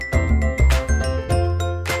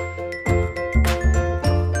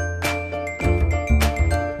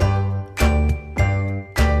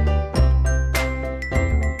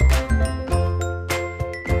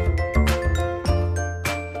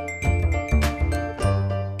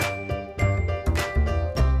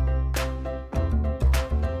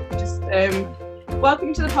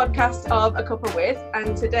Welcome to the podcast of A Cuppa With,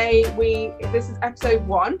 and today this is episode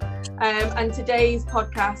 1, and today's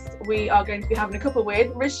podcast we are going to be having a cuppa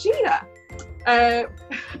with Racheda.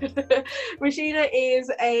 Racheda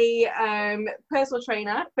is a personal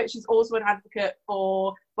trainer, but she's also an advocate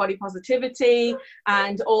for body positivity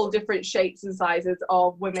and all different shapes and sizes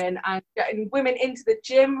of women, and getting women into the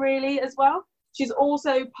gym really as well. She's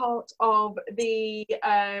also part of the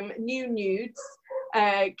New Nudes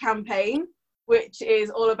campaign, which is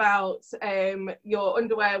all about your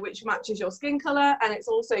underwear which matches your skin colour, and it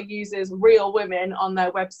also uses real women on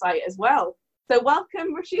their website as well. So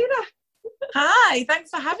welcome, Racheda. Hi,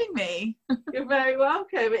 thanks for having me. You're very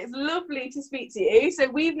welcome. It's lovely to speak to you. So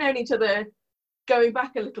we've known each other going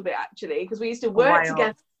back a little bit, actually, because we used to work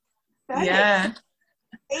together. Yeah.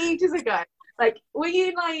 Ages ago. Like, were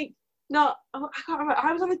you like, not, I can't remember,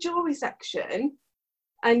 I was on the jewellery section,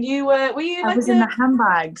 and you were you like... I was in the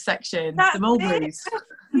handbag section, the Mulberries.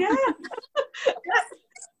 Yeah.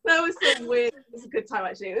 That was some weird, it was a good time,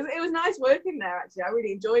 actually. It was nice working there, actually. I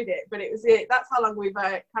really enjoyed it, but that's how long we've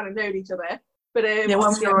kind of known each other. But yeah,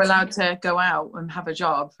 when we were allowed to go out and have a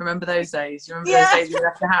job. Remember those days? You remember those days you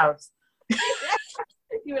left the house?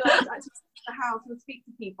 You were allowed to actually leave the house and speak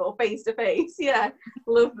to people face to face. Yeah,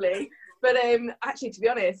 lovely. But actually, to be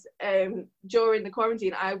honest, during the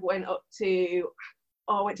quarantine, I went to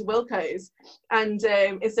Wilko's, and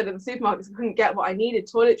instead of the supermarkets, I couldn't get what I needed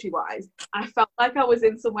toiletry wise. I felt like I was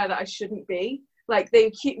in somewhere that I shouldn't be. Like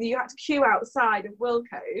you had to queue outside of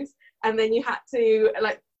Wilko's, and then you had to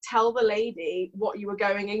like tell the lady what you were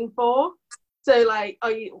going in for. So like,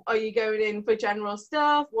 are you going in for general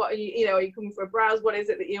stuff? What are you are you coming for a browse? What is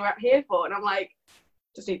it that you're out here for? And I'm like,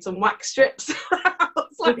 just need some wax strips.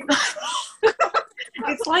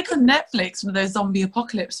 It's like on Netflix, one of those zombie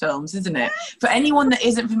apocalypse films, isn't it? For anyone that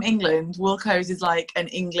isn't from England, Wilko's is like an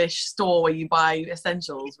English store where you buy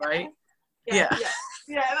essentials, right? Yeah,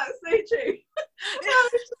 that's so true. Yeah, I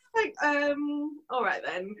was just like, all right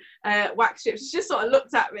then, wax strips. She just sort of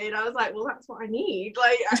looked at me, and I was like, well, that's what I need.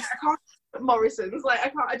 Like, I can't get Morrison's. Like,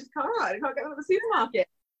 I just can't get them at the supermarket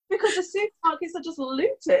because the supermarkets are just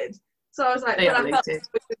looted. So I was like,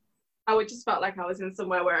 I just felt like I was in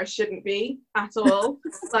somewhere where I shouldn't be at all.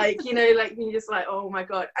 Like, like you're just like, oh my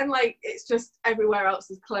God. And like, it's just everywhere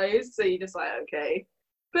else is closed. So you're just like, okay.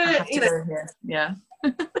 But, go here. Yeah.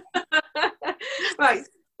 Right.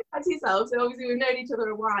 Back to yourself. So obviously we've known each other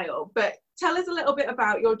a while, but tell us a little bit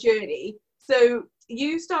about your journey. So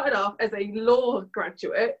you started off as a law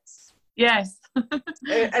graduate. Yes.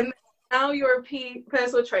 And now you're a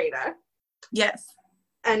personal trainer. Yes.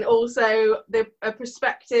 And also a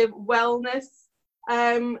prospective wellness,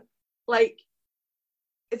 like,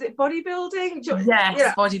 is it bodybuilding?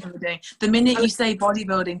 Yes, bodybuilding. The minute you say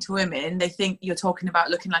bodybuilding to women, they think you're talking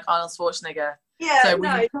about looking like Arnold Schwarzenegger. Yeah. So we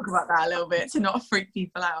can talk about that a little bit to not freak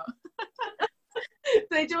people out.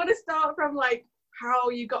 So do you want to start from like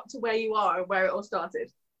how you got to where you are and where it all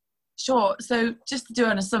started? Sure. So just to do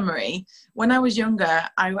on a summary, when I was younger,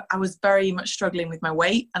 I was very much struggling with my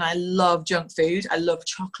weight, and I love junk food. I love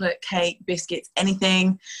chocolate, cake, biscuits,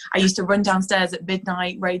 anything. I used to run downstairs at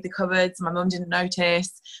midnight, raid the cupboards. My mum didn't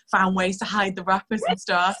notice, found ways to hide the wrappers and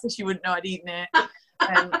stuff so she wouldn't know I'd eaten it.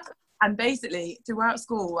 And basically, throughout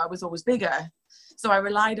school, I was always bigger. So I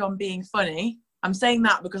relied on being funny. I'm saying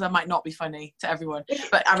that because I might not be funny to everyone,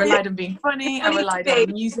 but I relied on being funny. I relied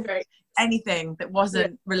on music, anything that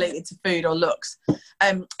wasn't related to food or looks.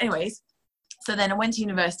 Anyways, so then I went to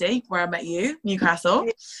university where I met you, Newcastle.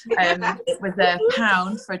 It was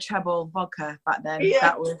 £1 for a treble vodka back then.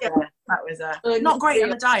 That was not great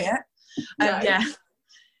on a diet. Yeah.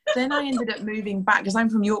 Then I ended up moving back because I'm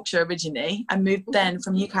from Yorkshire originally. I moved then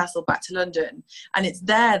from Newcastle back to London, and it's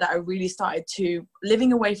there that I really started to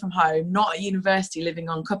living away from home, not at university, living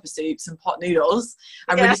on cuppa soups and pot noodles.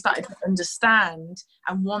 I really started to understand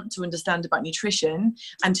and want to understand about nutrition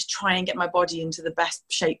and to try and get my body into the best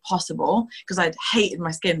shape possible because I'd hated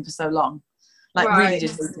my skin for so long, really did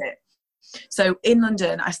hate it. So in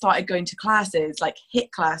London, I started going to classes, like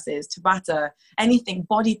HIIT classes, Tabata, anything.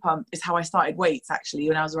 Body pump is how I started weights, actually,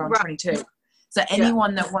 when I was around 22. So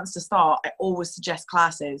anyone that wants to start, I always suggest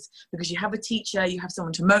classes because you have a teacher, you have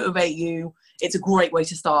someone to motivate you. It's a great way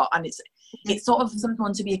to start. And it's sort of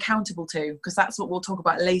someone to be accountable to, because that's what we'll talk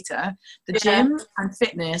about later. The gym and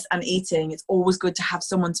fitness and eating, it's always good to have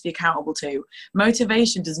someone to be accountable to.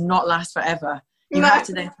 Motivation does not last forever. You have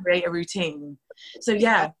to then create a routine. So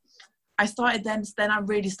I started then I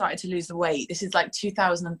really started to lose the weight. This is like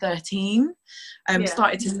 2013.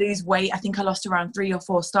 Started to lose weight. I think I lost around 3 or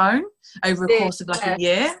 4 stone over a course of like a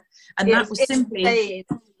year. And that was simply,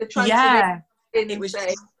 it was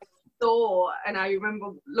saw, and I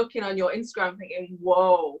remember looking on your Instagram thinking,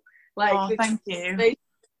 whoa, like, oh, thank you.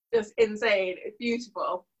 Just insane. It's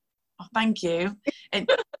beautiful. Oh, thank you.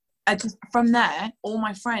 I just, from there, all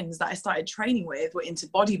my friends that I started training with were into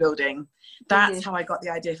bodybuilding. That's how I got the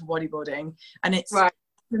idea for bodybuilding. And it's, right.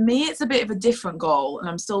 For me, it's a bit of a different goal, and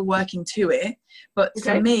I'm still working to it. But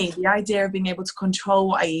for me, the idea of being able to control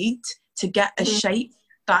what I eat to get a shape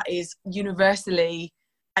that is universally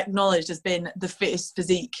acknowledged as being the fittest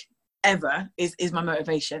physique ever is my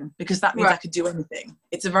motivation, because that means I could do anything.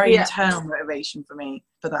 It's a very internal motivation for me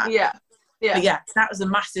for that. But yeah, that was a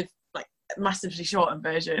massively shortened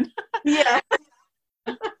version.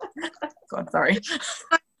 God, sorry.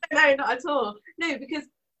 No, not at all. No, because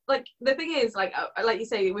like the thing is, like you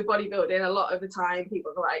say, with bodybuilding, a lot of the time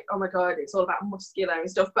people are like, oh my god, it's all about muscular and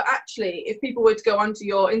stuff. But actually, if people were to go onto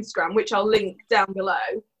your Instagram, which I'll link down below,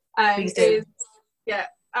 is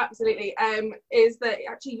absolutely, is that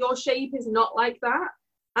actually your shape is not like that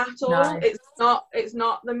at all. No. It's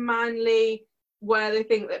not the manly where they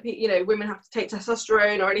think that women have to take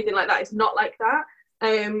testosterone or anything like that. It's not like that.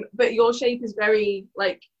 But your shape is very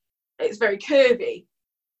it's very curvy.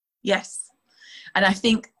 Yes, and I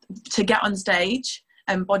think to get on stage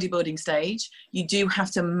and bodybuilding stage, you do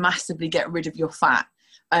have to massively get rid of your fat.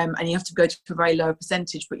 And you have to go to a very low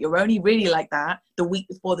percentage, but you're only really like that the week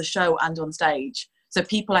before the show and on stage. So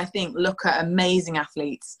people, I think, look at amazing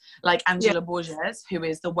athletes like Angela Borges, who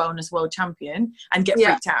is the wellness world champion, and get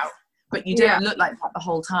freaked out. But you don't look like that the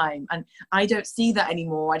whole time. And I don't see that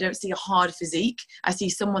anymore. I don't see a hard physique. I see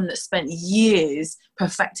someone that spent years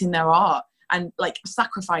perfecting their art and like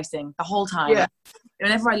sacrificing the whole time. Yeah.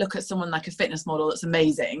 Whenever I look at someone like a fitness model that's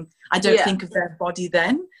amazing, I don't think of their body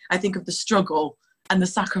then. I think of the struggle and the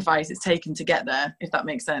sacrifice it's taken to get there, if that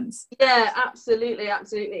makes sense. Yeah, absolutely.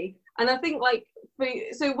 And I think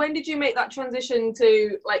so when did you make that transition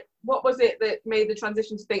to, what was it that made the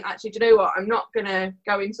transition to think, actually, do you know what, I'm not going to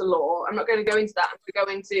go into law, I'm not going to go into that, I'm going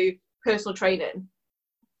to go into personal training?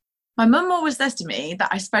 My mum always says to me that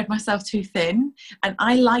I spread myself too thin, and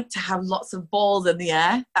I like to have lots of balls in the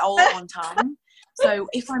air all at one time. So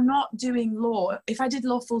if I'm not doing law, if I did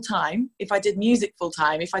law full time, if I did music full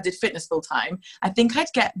time, if I did fitness full time, I think I'd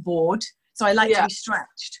get bored. So I like to be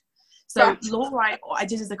stretched. So law, I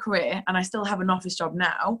did as a career, and I still have an office job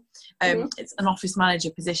now. It's an office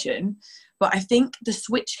manager position. But I think the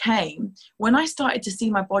switch came when I started to see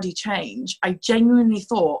my body change. I genuinely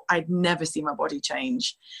thought I'd never see my body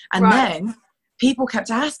change. And then people kept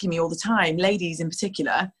asking me all the time, ladies in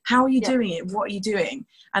particular, how are you doing it? What are you doing?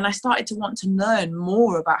 And I started to want to learn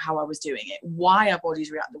more about how I was doing it, why our bodies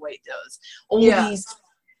react the way it does. All these,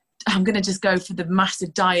 I'm going to just go for the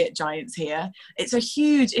massive diet giants here. It's a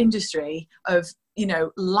huge industry of,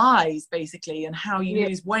 lies basically, and how you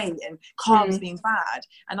lose weight and carbs being bad.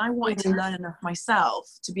 And I wanted to learn enough myself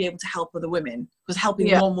to be able to help other women, because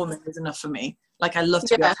helping one woman is enough for me. I love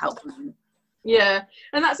to be able to help women. Yeah,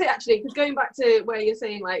 and that's it actually, because going back to where you're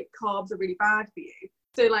saying carbs are really bad for you.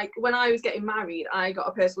 So when I was getting married, I got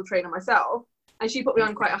a personal trainer myself, and she put me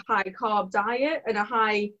on quite a high carb diet and a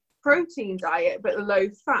high protein diet, but low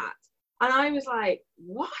fat. And I was like,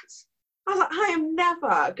 what? I was like, I am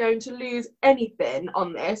never going to lose anything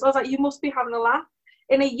on this. I was like, you must be having a laugh.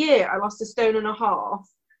 In a year, I lost 1.5 stone,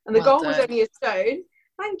 and the goal was only 1 stone.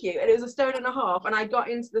 Thank you. And it was 1.5 stone, and I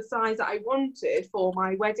got into the size that I wanted for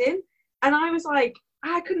my wedding. And I was like,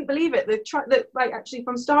 I couldn't believe it. Actually,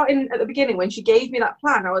 from starting at the beginning, when she gave me that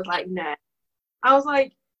plan, I was like, no. I was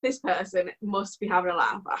like, this person must be having a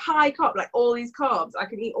laugh. A high carb, all these carbs. I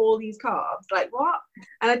can eat all these carbs. What?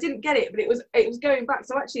 And I didn't get it, but it was going back.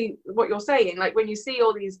 So actually, what you're saying, when you see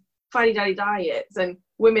all these faddy daddy diets and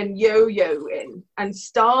women yo-yoing and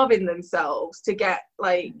starving themselves to get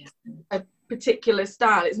a particular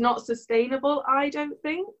style, it's not sustainable, I don't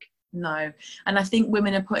think. No. And I think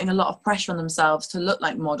women are putting a lot of pressure on themselves to look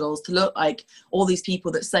like models, to look like all these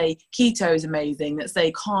people that say keto is amazing, that say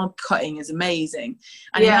carb cutting is amazing.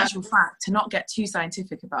 And in actual fact, to not get too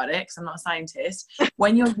scientific about it, because I'm not a scientist,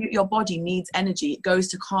 when your body needs energy, it goes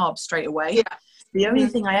to carbs straight away. Yeah. The only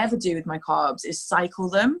thing I ever do with my carbs is cycle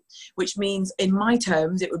them, which means in my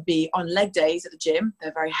terms, it would be on leg days at the gym.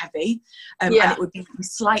 They're very heavy. And it would be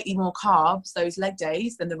slightly more carbs those leg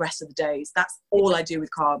days than the rest of the days. That's all I do with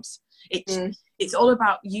carbs. It's all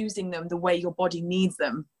about using them the way your body needs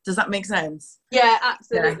them. Does that make sense? Yeah,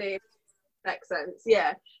 absolutely. Makes sense.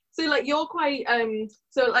 Yeah. So you're quite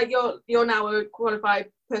you're now a qualified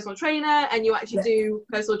personal trainer, and you actually do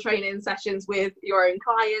personal training sessions with your own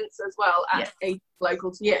clients as well at a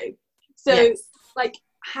local to you. So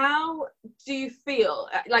how do you feel?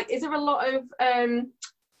 Is there a lot of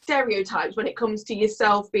stereotypes when it comes to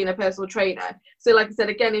yourself being a personal trainer? So like I said,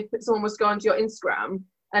 again, if someone was to go onto your Instagram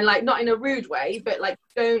and like, not in a rude way, but like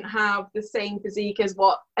don't have the same physique as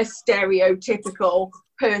what a stereotypical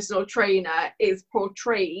personal trainer is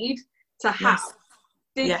portrayed to have.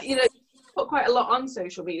 Yes. You know, you put quite a lot on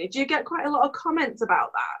social media. Do you get quite a lot of comments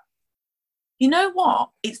about that? You know what?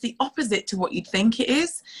 It's the opposite to what you'd think it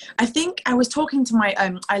is. I think I was talking to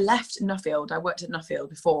my, I left Nuffield. I worked at Nuffield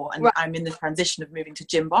before, and I'm in the transition of moving to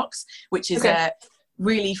Gymbox, which is a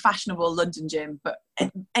really fashionable London gym. But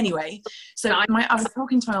anyway, so I was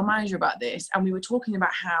talking to my old manager about this, and we were talking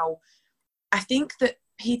about how I think that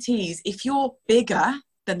PTs, if you're bigger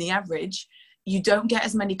than the average, you don't get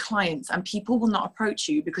as many clients, and people will not approach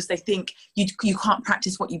you because they think you can't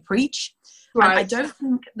practice what you preach. Right. And I don't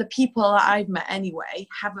think the people that I've met anyway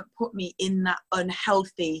haven't put me in that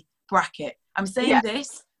unhealthy bracket. I'm saying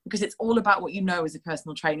this because it's all about what you know as a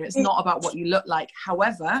personal trainer. It's not about what you look like.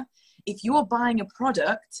 However, if you're buying a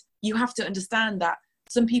product, you have to understand that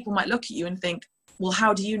some people might look at you and think, well,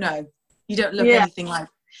 how do you know? You don't look anything like.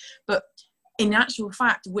 But in actual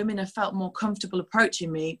fact, women have felt more comfortable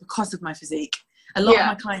approaching me because of my physique. A lot of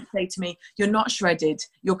my clients say to me, you're not shredded,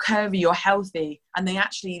 you're curvy, you're healthy. And they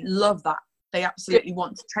actually love that. They absolutely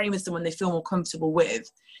want to train with someone they feel more comfortable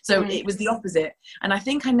with. So it was the opposite. And I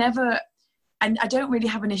think I don't really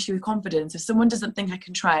have an issue with confidence. If someone doesn't think I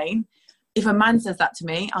can train, if a man says that to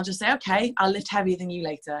me, I'll just say, okay, I'll lift heavier than you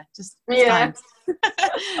later. Just fine.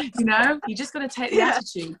 You know, you just got to take the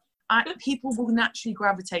attitude. People will naturally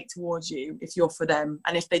gravitate towards you if you're for them.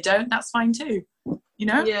 And if they don't, that's fine too. You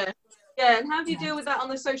know? Yeah. Yeah. And how do you deal with that on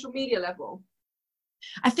the social media level?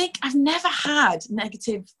 I think I've never had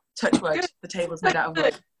negative, touch wood, the table's made out of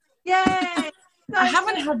wood. Yay! I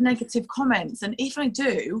haven't had negative comments. And if I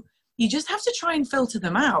do, you just have to try and filter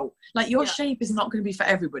them out. Like, your shape is not going to be for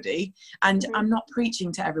everybody. And I'm not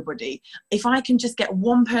preaching to everybody. If I can just get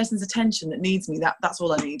one person's attention that needs me, that's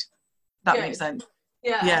all I need. That makes sense.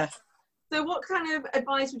 Yeah. So what kind of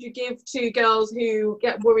advice would you give to girls who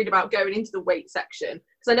get worried about going into the weight section?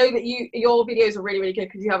 Because I know that your videos are really, really good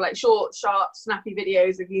because you have like short, sharp, snappy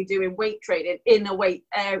videos of you doing weight training in a weight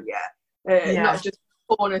area, not just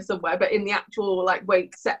a corner somewhere, but in the actual like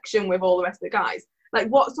weight section with all the rest of the guys. Like,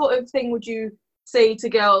 what sort of thing would you say to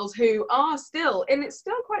girls who are still, and it's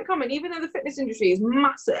still quite common, even though the fitness industry is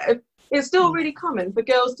massive, it's still really common for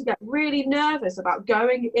girls to get really nervous about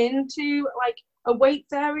going into like a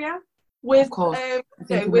weights area with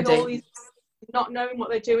with all these not knowing what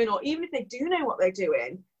they're doing, or even if they do know what they're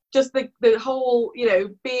doing, just the whole, you know,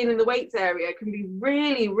 being in the weights area can be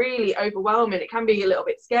really, really overwhelming. It can be a little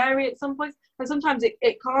bit scary at some points, and sometimes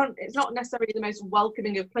it's not necessarily the most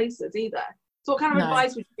welcoming of places either. So what kind of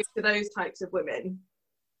advice would you give to those types of women?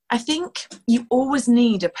 I think you always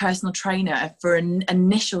need a personal trainer for an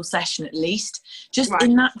initial session at least. Just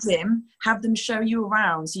in that gym, have them show you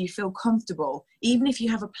around so you feel comfortable. Even if you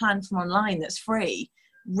have a plan from online that's free,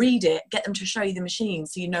 read it, get them to show you the machine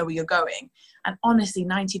so you know where you're going. And honestly,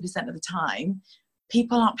 90% of the time,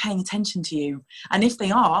 people aren't paying attention to you. And if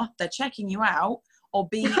they are, they're checking you out, or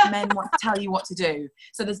men want to tell you what to do.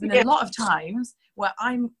 So there's been a lot of times where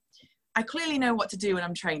I clearly know what to do when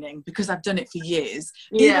I'm training because I've done it for years.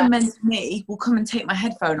 Even men to me will come and take my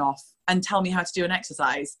headphone off and tell me how to do an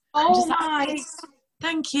exercise. Oh my! Like,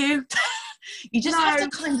 thank you. You just have to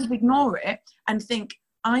kind of ignore it and think,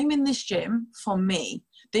 I'm in this gym for me.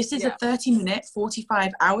 This is a 30-minute,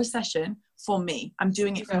 45-hour session for me. I'm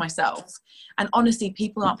doing it for myself. And honestly,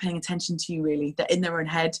 people aren't paying attention to you really. They're in their own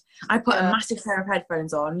head. I put a massive pair of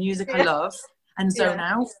headphones on, music I love, and zone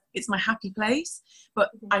out. It's my happy place. But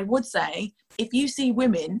I would say, if you see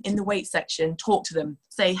women in the weight section, talk to them.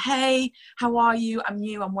 Say, hey, how are you? I'm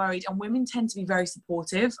new, I'm worried. And women tend to be very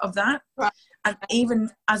supportive of that. Right. And even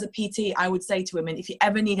as a PT, I would say to women, if you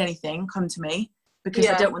ever need anything, come to me, because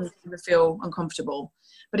I don't want them to feel uncomfortable.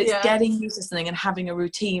 But it's getting used to something and having a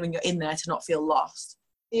routine when you're in there to not feel lost.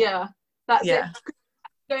 Yeah, that's it.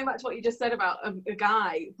 Going back to what you just said about a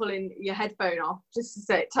guy pulling your headphone off just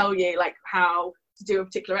to tell you like how to do a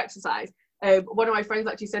particular exercise. One of my friends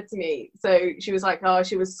actually said to me, so she was like,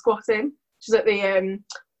 she was squatting. She's at the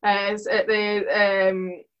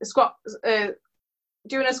squat,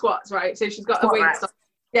 doing her squats, right? So she's got squat a weight. Rack.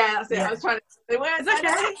 Yeah, that's it. I was trying to say words.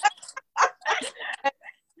 Okay.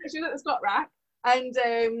 She was at the squat rack. And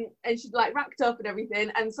she'd like racked up and everything,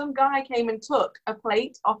 and some guy came and took a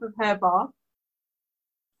plate off of her bar.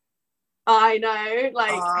 I know, like,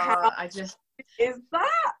 how is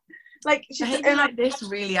that? Like, behaving like this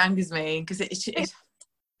really angers me because it's.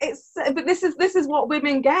 But this is what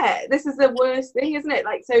women get. This is the worst thing, isn't it?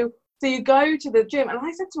 Like, so you go to the gym, and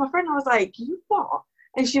I said to my friend, I was like, you what?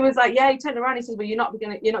 And she was like, yeah, he turned around, he says, well, you're not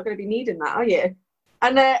gonna be needing that, are you?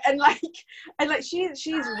 And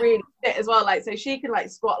she's really fit as well, like, so she can like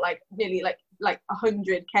squat like nearly like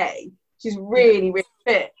 100k. She's really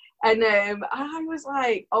fit. And I was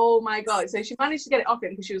like, oh my god. So she managed to get it off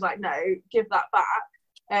him, because she was like, no, give that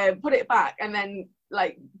back, put it back, and then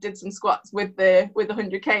like did some squats with the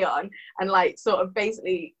 100k on, and like sort of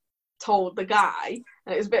basically told the guy,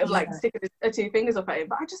 and it was a bit of like sticking her two fingers up at him.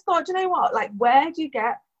 But I just thought, do you know what, like, where do you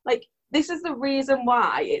get, like, this is the reason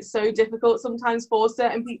why it's so difficult sometimes for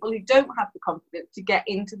certain people who don't have the confidence to get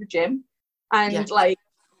into the gym and like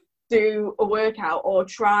do a workout or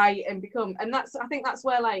try and become, and I think that's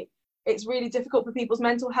where like it's really difficult for people's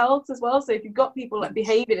mental health as well. So if you've got people like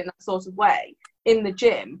behaving in that sort of way in the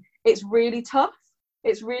gym, it's really tough.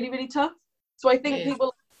 It's really, really tough. So I think people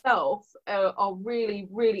like yourself are really,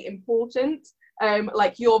 really important.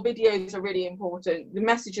 Like, your videos are really important. The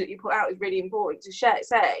message that you put out is really important to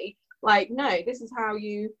say, like, no, this is how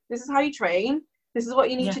you train. This is what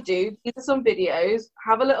you need to do. These are some videos.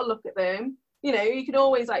 Have a little look at them. You know, you can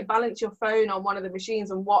always like balance your phone on one of the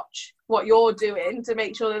machines and watch what you're doing to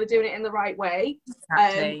make sure that they're doing it in the right way.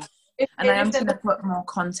 Exactly. And I am going to put more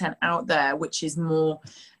content out there, which is more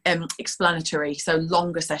explanatory. So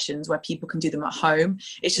longer sessions where people can do them at home.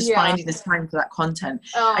 It's just finding the time for that content.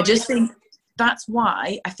 I just think that's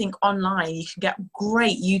why I think online you can get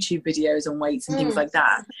great YouTube videos on weights and things like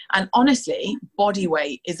that. And honestly, body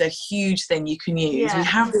weight is a huge thing you can use. We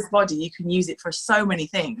have this body, you can use it for so many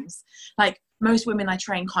things. Like, most women I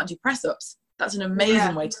train can't do press-ups. That's an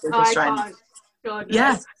amazing way to build your strength. God,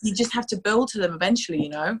 you just have to build to them eventually, you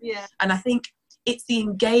know. And I think it's the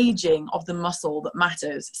engaging of the muscle that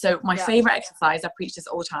matters. So my favorite exercise, I preach this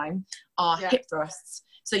all the time, are hip thrusts.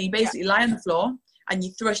 So you basically lie on the floor and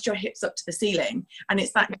you thrust your hips up to the ceiling, and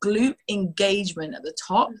it's that glute engagement at the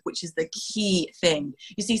top, which is the key thing.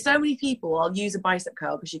 You see so many people, I'll use a bicep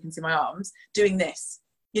curl because you can see my arms, doing this.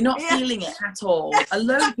 You're not feeling it at all. A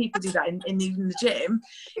load of people do that in the gym.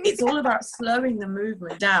 It's all about slowing the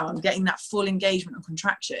movement down, getting that full engagement and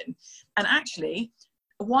contraction. And actually,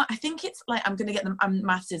 what I think it's like, I'm going to get them,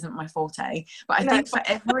 maths isn't my forte, but I think for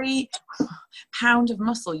every pound of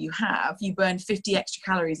muscle you have, you burn 50 extra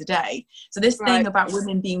calories a day. So this thing about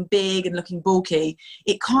women being big and looking bulky,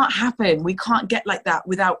 it can't happen. We can't get like that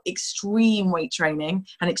without extreme weight training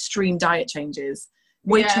and extreme diet changes.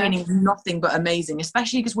 Weight training is nothing but amazing,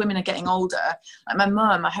 especially because women are getting older. Like my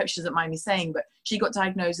mum, I hope she doesn't mind me saying, but she got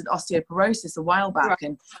diagnosed with osteoporosis a while back.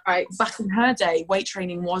 And back in her day, weight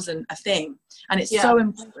training wasn't a thing. And it's so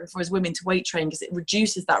important for us women to weight train because it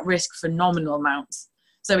reduces that risk phenomenal amounts.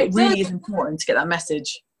 So it really is important to get that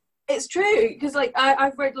message. It's true, because like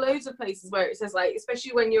I've read loads of places where it says, like,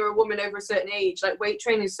 especially when you're a woman over a certain age, like, weight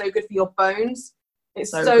training is so good for your bones. It's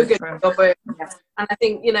so good for your bones. And I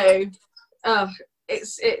think, you know,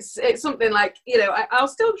 it's something like, you know, I'll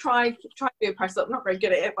still try to do a press up. I'm not very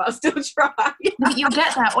good at it, but I'll still try. But you'll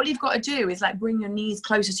get there. All you've got to do is like bring your knees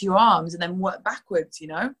closer to your arms and then work backwards, you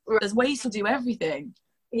know. There's ways to do everything.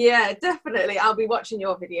 Yeah, definitely. I'll be watching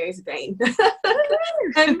your videos again.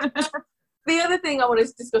 The other thing I wanted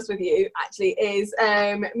to discuss with you actually is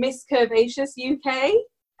Miss Curvaceous UK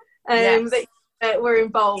that we're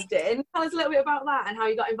involved in. Tell us a little bit about that and how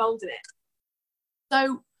you got involved in it.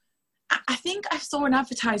 So I think I saw an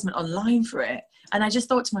advertisement online for it, and I just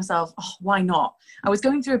thought to myself, oh, why not? I was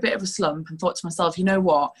going through a bit of a slump and thought to myself, you know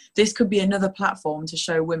what? This could be another platform to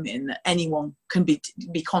show women that anyone can be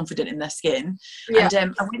confident in their skin. And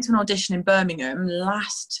I went to an audition in Birmingham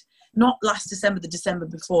not last December, the December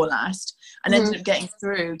before last, and ended up getting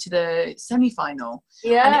through to the semi-final.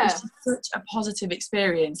 And it was just such a positive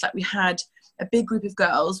experience. Like, we had a big group of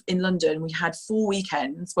girls in London. We had 4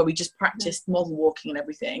 weekends where we just practiced model walking and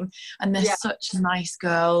everything. And they're such nice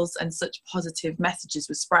girls, and such positive messages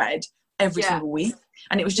were spread every single week.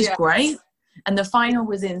 And it was just great. And the final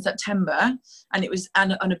was in September, and it was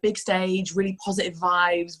on a big stage, really positive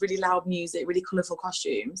vibes, really loud music, really colourful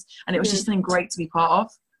costumes. And it was just something great to be part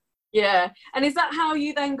of. Yeah. And is that how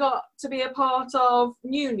you then got to be a part of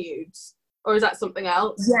New Nudes? Or is that something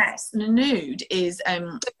else? Yes, the nude is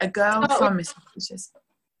a girl from Massachusetts.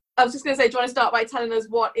 I was just going to say, do you want to start by telling us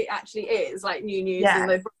what it actually is, like New Nudes and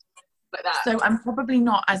like that? So I'm probably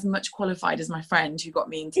not as much qualified as my friend who got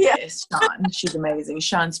me into this, Shan. She's amazing,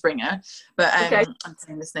 Shan Springer. But I'm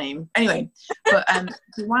saying this name. Anyway, but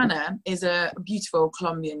Joanna is a beautiful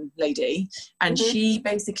Colombian lady, and she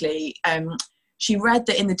basically... she read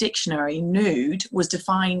that in the dictionary, nude was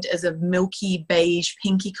defined as a milky beige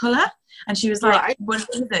pinky colour. And she was like, well,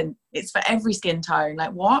 it isn't. It's for every skin tone.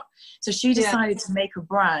 Like, what? So she decided to make a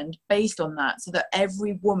brand based on that, so that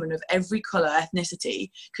every woman of every colour, ethnicity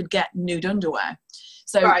could get nude underwear.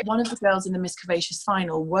 So one of the girls in the Miss Curvaceous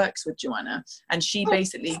final works with Joanna, and she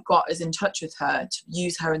basically got us in touch with her to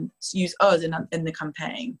use her and use us in the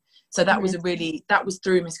campaign. So that was that was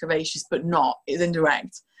through Miss Curvaceous, but it was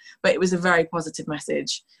indirect. But it was a very positive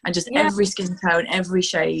message, and just every skin tone, every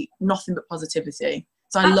shade, nothing but positivity.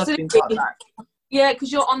 So I love being part of that. Yeah,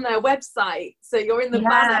 because you're on their website, so you're in the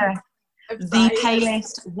banner. The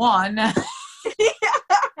palest one.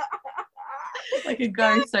 Like a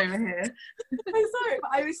ghost over here. I'm sorry,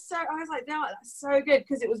 but I was like, no, that's so good,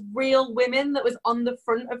 because it was real women that was on the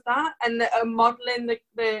front of that, and that are modelling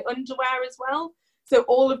the underwear as well. So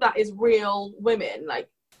all of that is real women. Like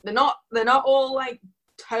they're not all like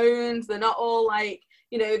tones. They're not all like,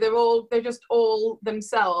 you know, they're just all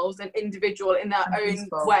themselves and individual in their own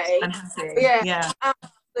way. Yeah,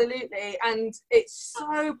 absolutely. And it's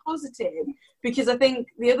so positive, because I think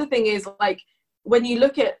the other thing is, like, when you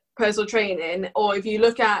look at personal training, or if you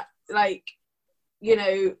look at, like, you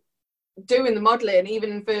know, doing the modelling,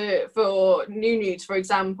 even for nudes, for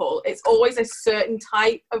example, it's always a certain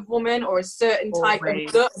type of woman or a certain type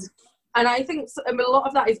of look. And I think a lot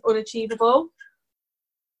of that is unachievable.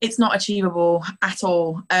 It's not achievable at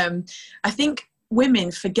all. I think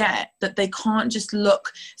women forget that they can't just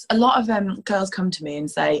look. A lot of girls come to me and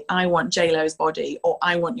say, I want J-Lo's body, or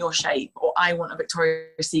I want your shape, or I want a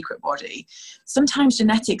Victoria's Secret body. Sometimes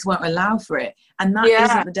genetics won't allow for it, and that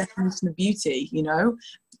isn't the definition of beauty, you know.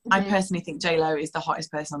 I personally think J-Lo is the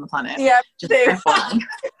hottest person on the planet. Yeah, just FYI.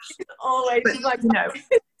 Always. But, she's like, you know,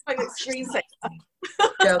 like a screensaver.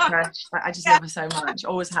 Girl crush. I just love her so much.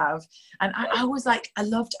 Always have. And I was like, I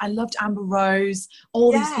loved Amber Rose,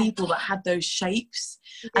 all these people that had those shapes.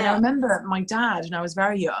 And I remember my dad, when I was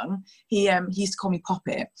very young, he used to call me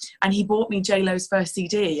Poppet, and he bought me J-Lo's first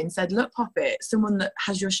CD and said, look, Poppet, someone that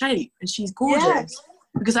has your shape, and she's gorgeous.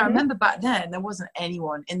 Because I remember back then there wasn't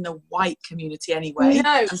anyone in the white community anyway.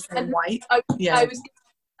 No, and white. I was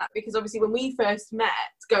that, because obviously when we first met,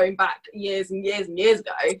 going back years and years and years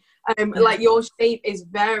ago, like, your shape is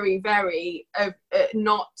very, very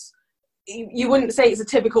not. You wouldn't say it's a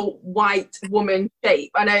typical white woman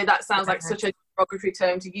shape. I know that sounds like such a derogatory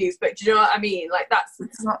term to use, but do you know what I mean? Like,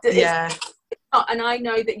 it's not. And I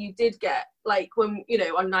know that you did get, like, when, you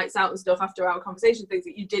know, on nights out and stuff, after our conversation, things,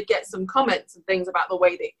 that you did get some comments and things about the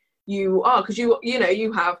way that you are, because you know,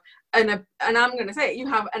 you have and I'm going to say it, you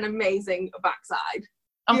have an amazing backside.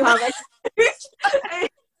 You have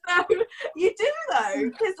so you do, though,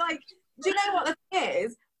 because, like, do you know what the thing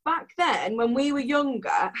is? Back then, when we were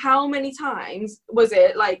younger, how many times was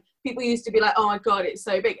it, like, people used to be like, oh my god, it's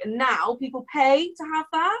so big, and now people pay to have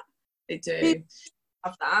that. They do. People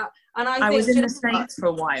have that. And I was in the States for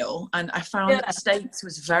a while, and I found that the States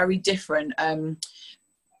was very different.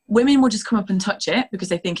 Women will just come up and touch it because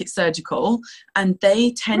they think it's surgical, and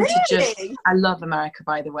they tend to just. I love America,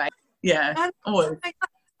 by the way. Yeah, always.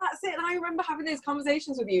 That's it. And I remember having those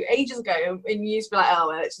conversations with you ages ago, and you used to be like, oh,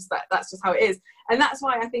 well, it's just that's just how it is. And that's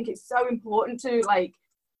why I think it's so important to, like,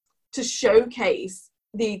 to showcase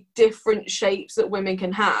the different shapes that women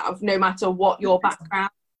can have, no matter what your background.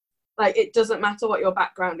 Like, it doesn't matter what your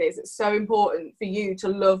background is. It's so important for you to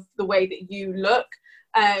love the way that you look.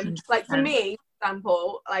 Like, for me, for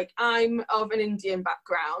example, like, I'm of an Indian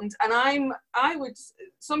background, and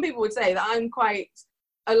some people would say that I'm quite,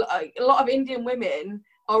 a lot of Indian women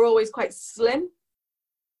are always quite slim.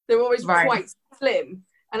 They're always quite slim,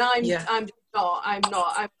 and I'm just not. I'm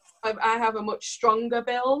not. I have a much stronger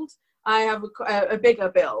build. I have a bigger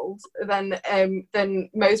build than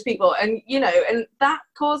most people, and, you know, and that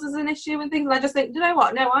causes an issue and things. And I just think, you know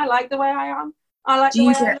what? No, I like the way I am. I like. Do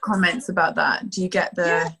you get comments about that? Do you get the?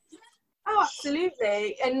 Yeah. Oh,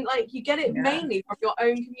 absolutely, and, like, you get it mainly from your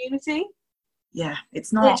own community. Yeah,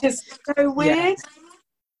 it's not. Which is so weird. Yeah.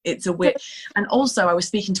 It's a weird. And also, I was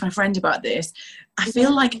speaking to my friend about this. I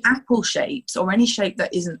feel like apple shapes, or any shape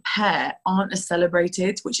that isn't pear, aren't as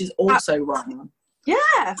celebrated, which is also wrong.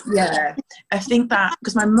 Yeah, I think that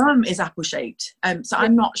because my mum is apple shaped, so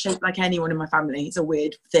I'm not shaped like anyone in my family. It's a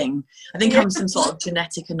weird thing. I think I'm some sort of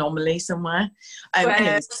genetic anomaly somewhere.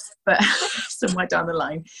 Anyways, but somewhere down the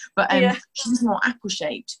line. But she's more apple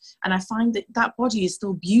shaped, and I find that body is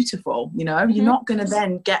still beautiful. You know, you're not going to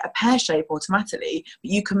then get a pear shape automatically,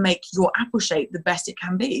 but you can make your apple shape the best it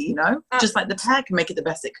can be. You know, just like the pear can make it the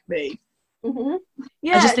best it can be.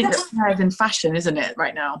 Yeah, I just think that pear is in fashion, isn't it,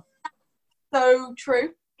 right now? So true.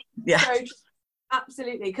 Yeah. So true.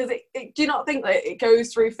 Absolutely, because do you not think that it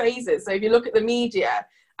goes through phases? So if you look at the media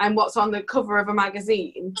and what's on the cover of a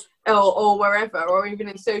magazine or wherever, or even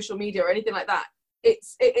in social media or anything like that,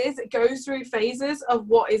 it goes through phases of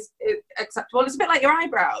what is acceptable. It's a bit like your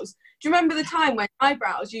eyebrows. Do you remember the time when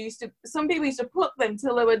eyebrows some people used to pluck them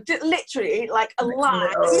till they were literally like a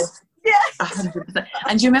line? Yeah, 100%.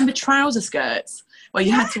 And do you remember trouser skirts where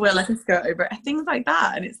you had to wear like a skirt over it, things like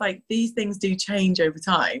that? And it's like these things do change over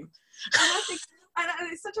time.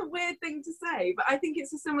 And it's such a weird thing to say, but I think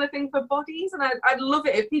it's a similar thing for bodies. And I'd love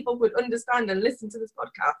it if people would understand and listen to this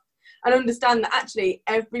podcast and understand that actually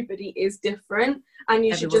everybody is different, and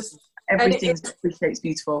you should just everything's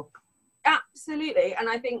beautiful. Absolutely. And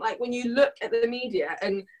I think like when you look at the media,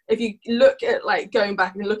 and if you look at like going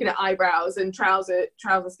back and looking at eyebrows and trouser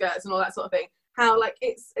skirts and all that sort of thing, how like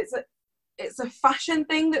it's a fashion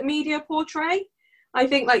thing that media portray. I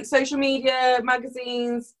think like social media,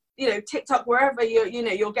 magazines, TikTok, wherever you're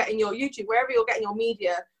getting your YouTube, wherever you're getting your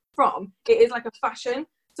media from, it is like a fashion.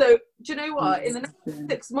 So do you know what? In the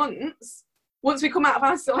next 6 months, once we come out of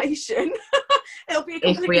isolation, it'll be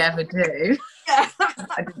if we ever do. Yeah.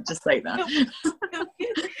 I didn't just say that.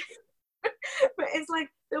 But it's like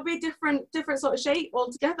there'll be a different sort of shape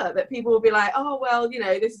altogether that people will be like, oh well,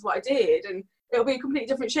 this is what I did, and it'll be a completely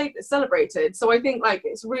different shape that's celebrated. So I think like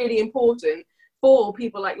it's really important for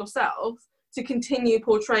people like yourself to continue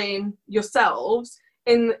portraying yourselves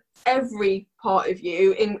in every part of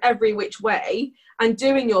you, in every which way, and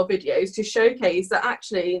doing your videos to showcase that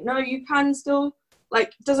actually, no, you can still,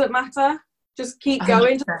 like, doesn't matter, just keep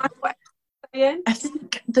going. I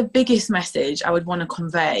think the biggest message I would want to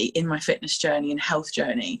convey in my fitness journey and health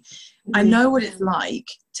journey, I know what it's like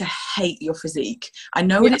to hate your physique. I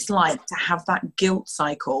know what it's like to have that guilt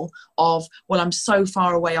cycle of, well, I'm so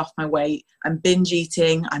far away off my weight, I'm binge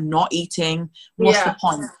eating, I'm not eating, what's the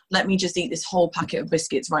point? Let me just eat this whole packet of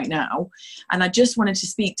biscuits right now. And I just wanted to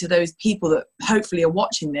speak to those people that hopefully are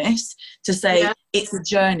watching this to say it's a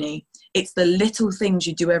journey. It's the little things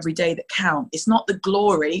you do every day that count. It's not the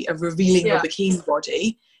glory of revealing your bikini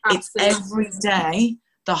body. Absolutely. It's every day,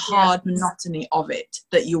 the hard monotony of it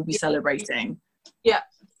that you'll be celebrating. Yeah.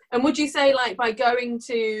 And would you say, like, by going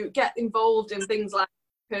to get involved in things like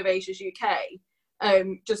Curvaceous UK,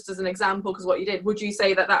 just as an example, because what you did, would you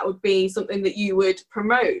say that would be something that you would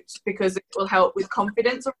promote because it will help with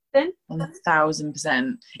confidence or anything?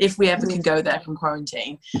 1,000%. If we ever can go there from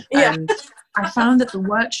quarantine. I found that the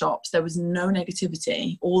workshops, there was no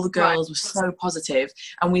negativity. All the girls were so positive.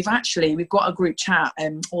 And we've got a group chat,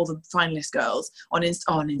 all the finalist girls on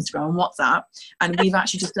Instagram and WhatsApp. And we've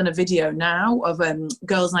actually just done a video now of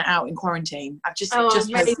girls' night out in quarantine. I've just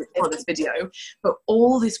posted for this video. But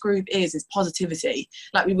all this group is positivity.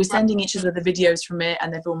 Like, we were sending each other the videos from it,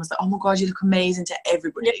 and everyone was like, oh my God, you look amazing, to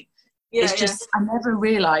everybody. It's just, I never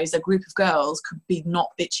realised a group of girls could be not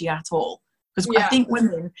bitchy at all. Because I think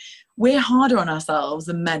women, we're harder on ourselves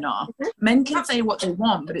than men are. Men can say what they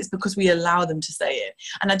want, but it's because we allow them to say it.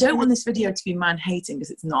 And I don't want this video to be man-hating,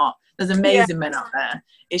 because it's not. There's amazing men out there.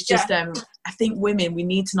 It's just, I think women, we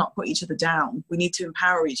need to not put each other down. We need to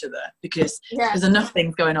empower each other, because there's enough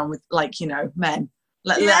things going on with, like, men.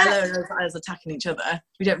 Let alone us attacking each other.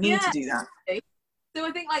 We don't need to do that. So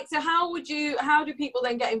I think, like, how do people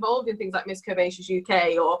then get involved in things like Miss Curvaceous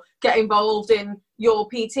UK, or get involved in your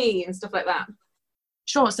PT and stuff like that?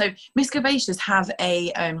 Sure. So Miss Curvaceous have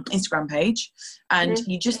a Instagram page, and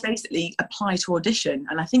you just basically apply to audition.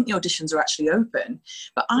 And I think the auditions are actually open.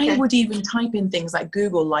 But I would even type in things like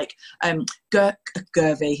Google, like curvy,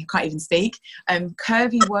 I can't even speak,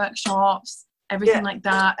 curvy workshops, everything like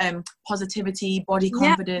that, positivity, body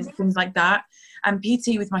confidence, things like that. And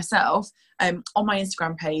PT with myself, on my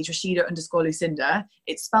Instagram page, Racheda_Lucinda.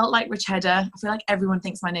 It's spelt like Racheda. I feel like everyone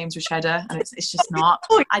thinks my name's Racheda, and it's just not.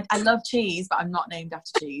 I love cheese, but I'm not named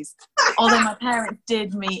after cheese. Although my parents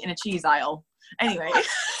did meet in a cheese aisle. Anyway,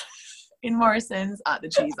 in Morrison's at the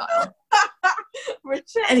cheese aisle.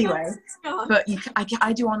 Anyway, but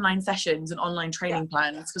I do online sessions and online training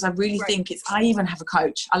plans, because I really think I even have a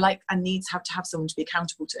coach. I need to have someone to be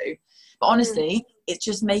accountable to. But honestly, it's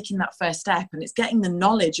just making that first step, and it's getting the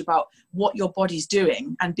knowledge about what your body's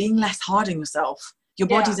doing and being less hard on yourself. Your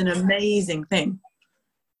body's an amazing thing.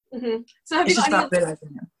 So have you got any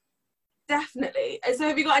Definitely. So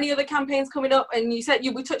have you got any other campaigns coming up? And you said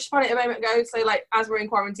we touched upon it a moment ago. So, like, as we're in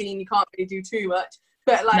quarantine, you can't really do too much.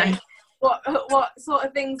 But like, what sort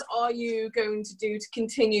of things are you going to do to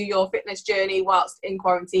continue your fitness journey whilst in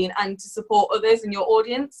quarantine, and to support others in your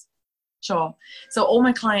audience? Sure. So all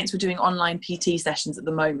my clients were doing online PT sessions at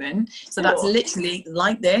the moment. So that's literally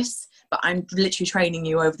like this, but I'm literally training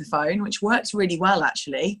you over the phone, which works really well,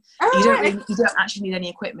 actually. Oh, You don't actually need any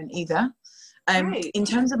equipment either. right. In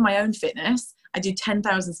terms of my own fitness, I do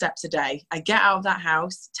 10,000 steps a day. I get out of that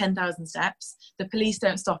house, 10,000 steps. The police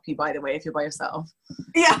don't stop you, by the way, if you're by yourself.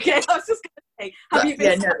 Yeah, okay. I was just going to say, have you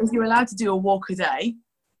been... if you're allowed to do a walk a day,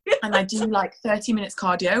 and I do like 30 minutes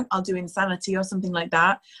cardio, I'll do Insanity or something like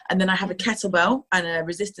that. And then I have a kettlebell and a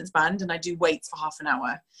resistance band, and I do weights for half an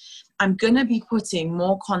hour. I'm going to be putting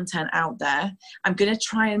more content out there. I'm going to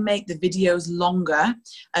try and make the videos longer.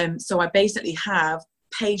 So I basically have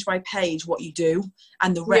page by page what you do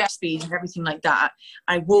and the rep speed and everything like that.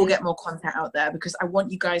 I will get more content out there because I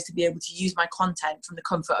want you guys to be able to use my content from the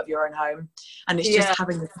comfort of your own home, and it's just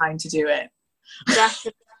having the time to do it.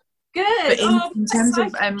 Definitely. Good. But in terms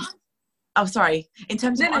of in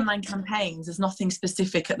terms of online campaigns, there's nothing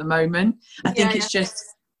specific at the moment. I think it's just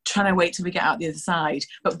trying to wait till we get out the other side,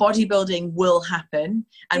 but bodybuilding will happen,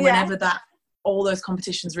 and whenever all those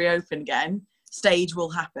competitions reopen again, stage will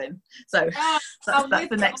happen. So that's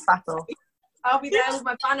the next battle. I'll be there with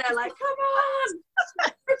my banner like, come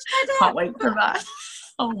on. Can't wait for that.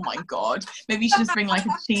 Oh my god, maybe you should just bring like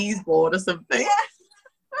a cheese board or something.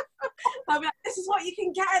 I'll be like, this is what you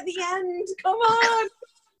can get at the end, come on.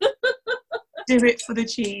 Do it for the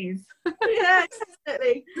cheese. Yeah,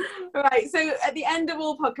 definitely. Right, so at the end of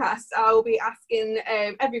all podcasts, I'll be asking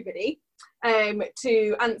everybody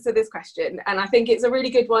to answer this question, and I think it's a really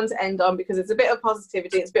good one to end on because it's a bit of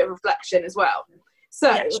positivity, it's a bit of reflection as well.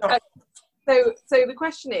 So, so the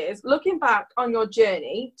question is, looking back on your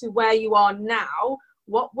journey to where you are now,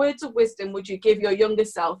 what words of wisdom would you give your younger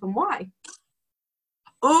self, and why?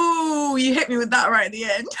 Oh, you hit me with that right at the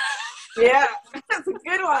end. Yeah, that's a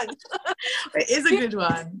good one. It is a good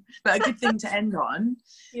one, but a good thing to end on.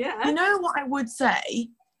 Yeah. You know what I would say?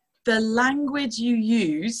 The language you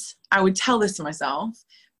use, I would tell this to myself,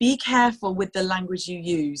 be careful with the language you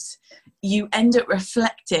use. You end up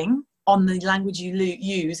reflecting on the language you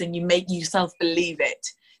use and you make yourself believe it.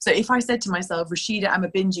 So if I said to myself, Racheda, I'm a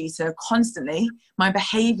binge eater constantly, my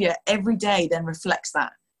behavior every day then reflects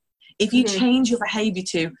that. If you change your behavior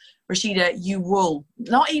to, Racheda, you will,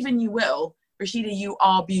 not even you will, Racheda, you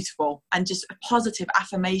are beautiful, and just a positive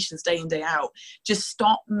affirmations day in, day out. Just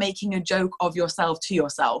stop making a joke of yourself to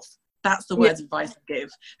yourself. That's the words of advice I give.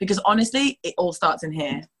 Because honestly, it all starts in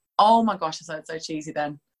here. Oh my gosh, I sounded so cheesy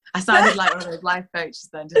then. I sounded like one of those life coaches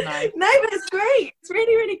then, didn't I? No, but it's great. It's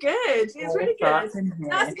really, really good. It's really good.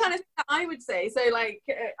 That's the kind of thing that I would say. So like,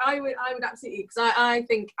 I would absolutely, because I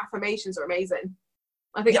think affirmations are amazing.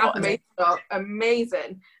 I think affirmations are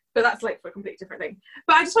amazing. But that's like for a completely different thing.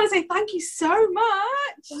 But I just want to say thank you so much.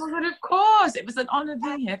 Oh my God, of course. It was an honour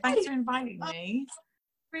being here. Thanks for inviting me.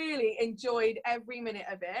 Really enjoyed every minute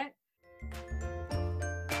of it.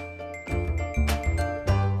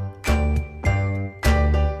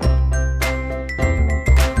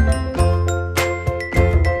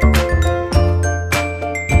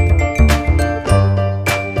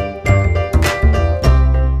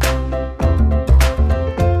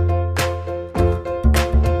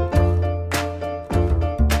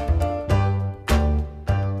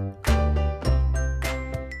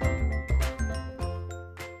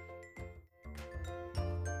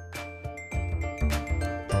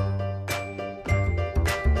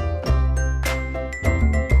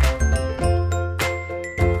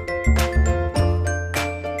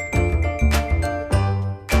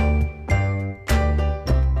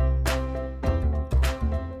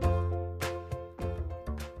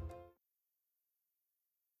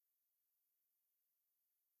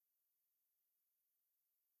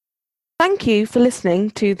 Thank you for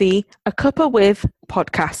listening to the A Cuppa With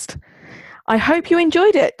podcast. I hope you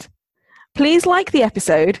enjoyed it. Please like the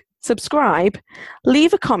episode, subscribe,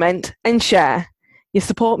 leave a comment and share. Your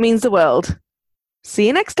support means the world. See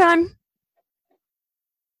you next time.